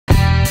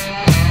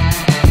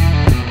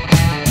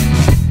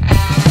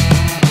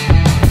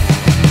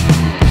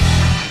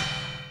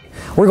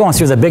We're going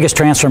through the biggest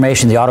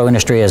transformation the auto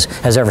industry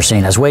has ever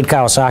seen. As Wade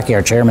Kawasaki,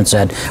 our chairman,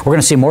 said, we're going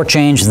to see more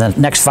change in the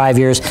next 5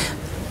 years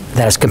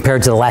that is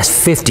compared to the last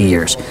 50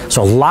 years.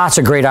 So lots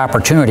of great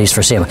opportunities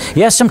for SEMA.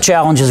 Yes, some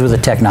challenges with the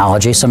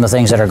technology, some of the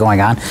things that are going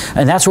on,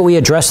 and that's what we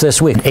addressed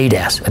this week.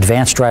 ADAS,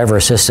 Advanced Driver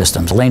Assist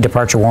Systems, lane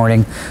departure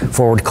warning,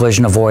 forward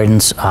collision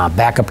avoidance,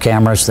 backup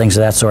cameras, things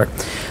of that sort.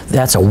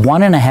 That's a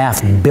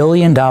 $1.5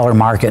 billion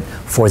market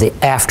for the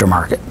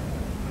aftermarket.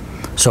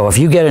 So if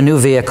you get a new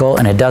vehicle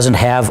and it doesn't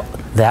have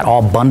that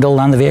all bundled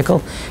on the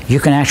vehicle, you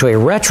can actually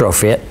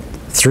retrofit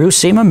through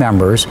SEMA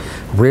members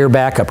rear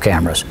backup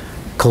cameras,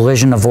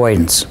 collision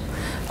avoidance,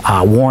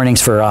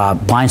 warnings for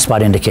blind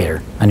spot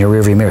indicator on your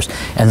rear view mirrors.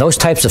 And those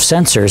types of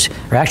sensors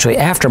are actually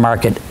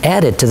aftermarket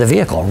added to the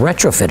vehicle,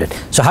 retrofitted.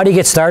 So how do you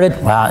get started?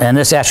 Well, and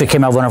this actually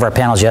came out of one of our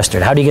panels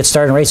yesterday. How do you get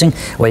started in racing?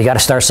 Well, you got to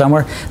start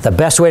somewhere. The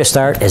best way to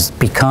start is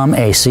become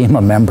a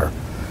SEMA member.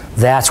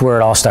 That's where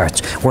it all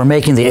starts. We're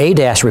making the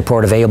ADAS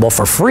report available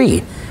for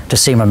free to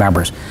SEMA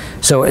members.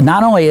 So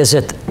not only is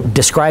it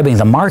describing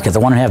the market, the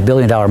 $1.5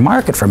 billion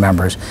market for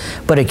members,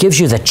 but it gives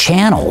you the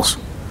channels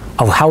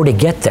of how to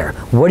get there.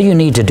 What do you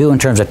need to do in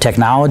terms of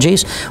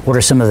technologies? What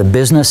are some of the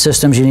business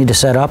systems you need to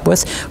set up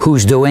with?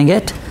 Who's doing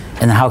it?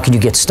 And how can you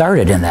get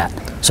started in that?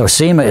 So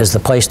SEMA is the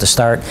place to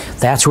start.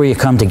 That's where you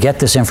come to get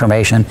this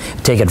information,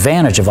 take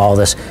advantage of all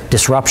this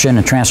disruption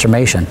and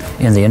transformation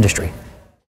in the industry.